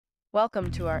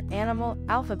Welcome to our animal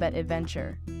alphabet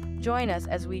adventure. Join us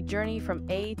as we journey from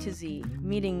A to Z,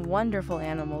 meeting wonderful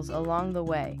animals along the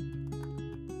way.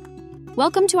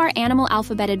 Welcome to our animal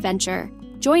alphabet adventure.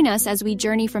 Join us as we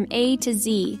journey from A to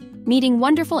Z, meeting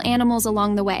wonderful animals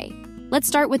along the way. Let's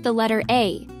start with the letter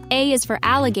A. A is for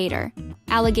alligator.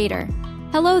 Alligator.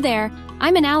 Hello there.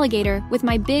 I'm an alligator with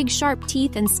my big, sharp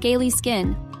teeth and scaly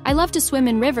skin. I love to swim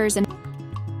in rivers and...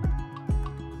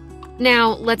 Now,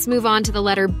 let's move on to the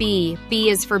letter B. B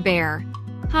is for bear.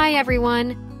 Hi,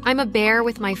 everyone. I'm a bear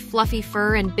with my fluffy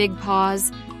fur and big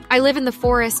paws. I live in the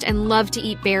forest and love to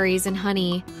eat berries and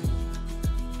honey.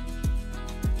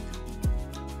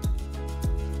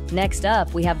 Next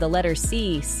up, we have the letter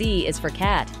C. C is for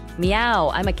cat.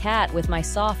 Meow, I'm a cat with my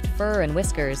soft fur and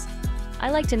whiskers. I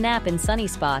like to nap in sunny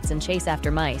spots and chase after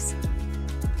mice.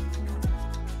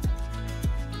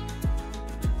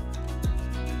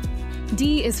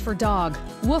 D is for dog.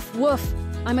 Woof, woof.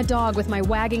 I'm a dog with my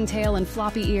wagging tail and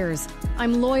floppy ears.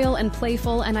 I'm loyal and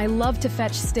playful, and I love to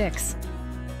fetch sticks.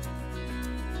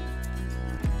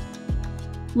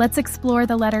 Let's explore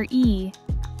the letter E.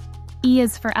 E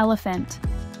is for elephant.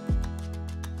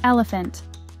 Elephant.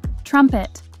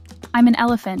 Trumpet. I'm an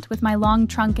elephant with my long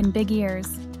trunk and big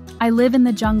ears. I live in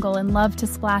the jungle and love to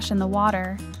splash in the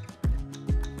water.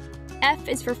 F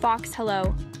is for fox.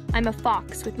 Hello. I'm a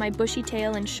fox with my bushy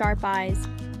tail and sharp eyes.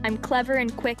 I'm clever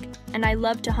and quick, and I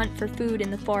love to hunt for food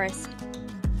in the forest.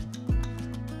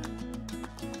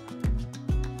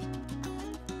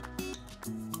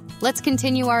 Let's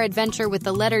continue our adventure with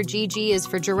the letter G. G is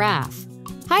for giraffe.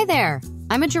 Hi there.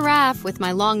 I'm a giraffe with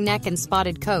my long neck and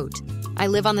spotted coat. I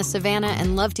live on the savannah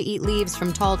and love to eat leaves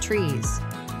from tall trees.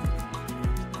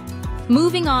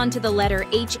 Moving on to the letter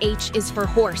H. H is for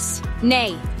horse.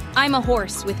 Nay, I'm a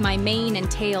horse with my mane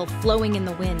and tail flowing in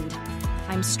the wind.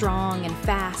 I'm strong and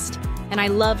fast, and I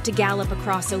love to gallop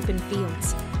across open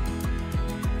fields.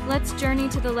 Let's journey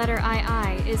to the letter I.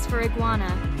 I is for iguana.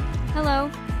 Hello,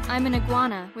 I'm an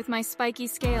iguana with my spiky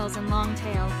scales and long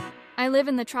tail. I live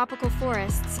in the tropical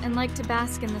forests and like to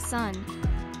bask in the sun.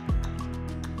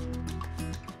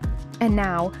 And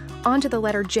now, on to the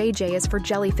letter J. J is for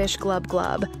jellyfish. Glub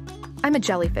glub. I'm a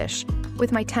jellyfish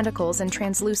with my tentacles and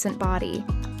translucent body.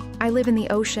 I live in the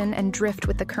ocean and drift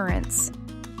with the currents.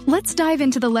 Let's dive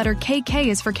into the letter K. K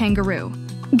is for kangaroo.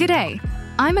 G'day.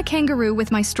 I'm a kangaroo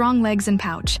with my strong legs and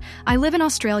pouch. I live in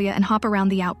Australia and hop around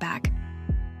the outback.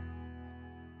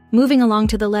 Moving along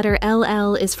to the letter L.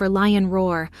 L is for lion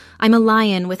roar. I'm a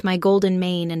lion with my golden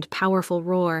mane and powerful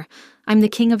roar. I'm the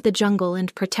king of the jungle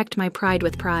and protect my pride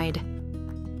with pride.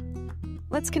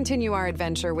 Let's continue our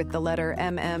adventure with the letter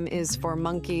M. M is for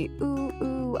monkey. Ooh,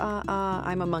 ooh, ah, ah.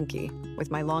 I'm a monkey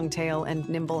with my long tail and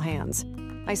nimble hands.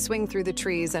 I swing through the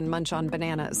trees and munch on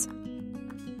bananas.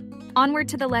 Onward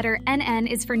to the letter N. N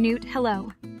is for newt.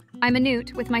 Hello. I'm a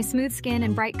newt with my smooth skin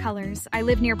and bright colors. I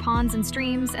live near ponds and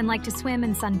streams and like to swim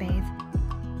and sunbathe.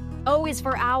 O is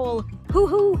for owl.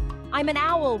 Hoo-hoo! I'm an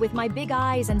owl with my big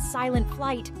eyes and silent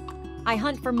flight. I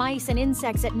hunt for mice and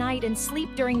insects at night and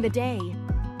sleep during the day.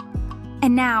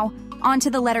 And now, on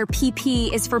to the letter P.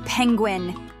 P is for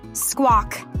penguin.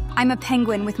 Squawk. I'm a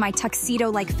penguin with my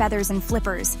tuxedo-like feathers and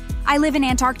flippers. I live in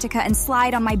Antarctica and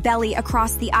slide on my belly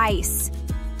across the ice.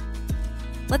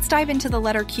 Let's dive into the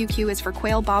letter Q. Q is for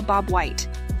quail. Bob Bob White.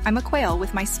 I'm a quail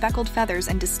with my speckled feathers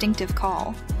and distinctive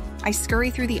call. I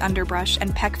scurry through the underbrush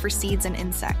and peck for seeds and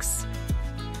insects.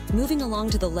 Moving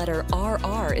along to the letter R.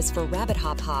 R is for rabbit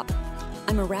hop hop.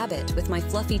 I'm a rabbit with my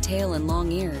fluffy tail and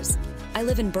long ears. I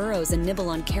live in burrows and nibble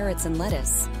on carrots and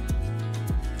lettuce.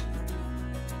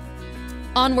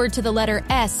 Onward to the letter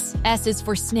S. S is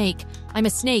for snake. I'm a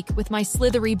snake with my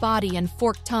slithery body and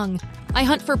forked tongue. I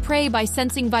hunt for prey by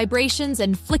sensing vibrations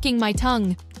and flicking my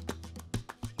tongue.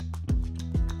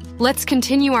 Let's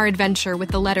continue our adventure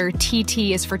with the letter T.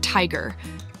 T is for tiger.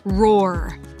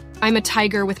 Roar. I'm a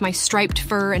tiger with my striped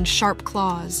fur and sharp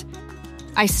claws.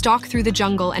 I stalk through the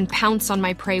jungle and pounce on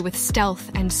my prey with stealth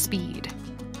and speed.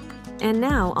 And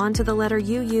now, on to the letter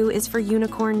U. U is for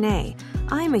unicorn. Nay,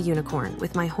 I'm a unicorn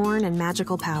with my horn and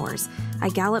magical powers. I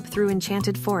gallop through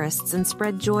enchanted forests and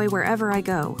spread joy wherever I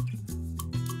go.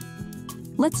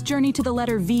 Let's journey to the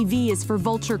letter V. V is for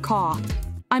vulture caw.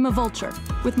 I'm a vulture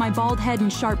with my bald head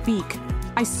and sharp beak.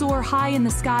 I soar high in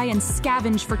the sky and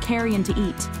scavenge for carrion to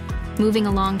eat. Moving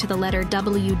along to the letter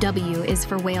W. W is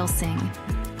for whale sing.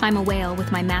 I'm a whale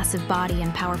with my massive body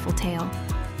and powerful tail.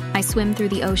 I swim through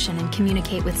the ocean and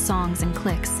communicate with songs and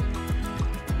clicks.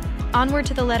 Onward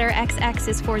to the letter X. X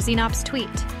is for xenops tweet.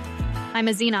 I'm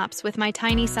a xenops with my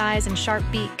tiny size and sharp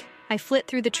beak. I flit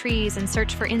through the trees and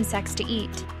search for insects to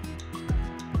eat.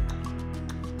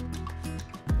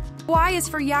 Y is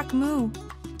for yak moo.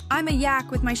 I'm a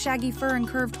yak with my shaggy fur and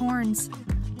curved horns.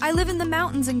 I live in the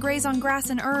mountains and graze on grass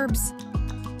and herbs.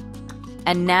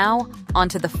 And now,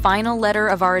 onto the final letter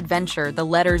of our adventure. The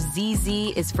letter ZZ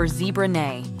is for zebra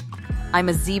neigh. I'm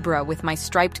a zebra with my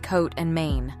striped coat and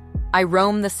mane. I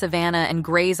roam the savannah and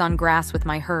graze on grass with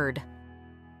my herd.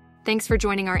 Thanks for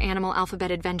joining our animal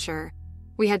alphabet adventure.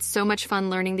 We had so much fun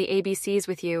learning the ABCs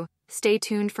with you. Stay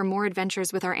tuned for more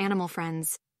adventures with our animal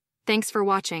friends. Thanks for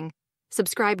watching.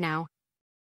 Subscribe now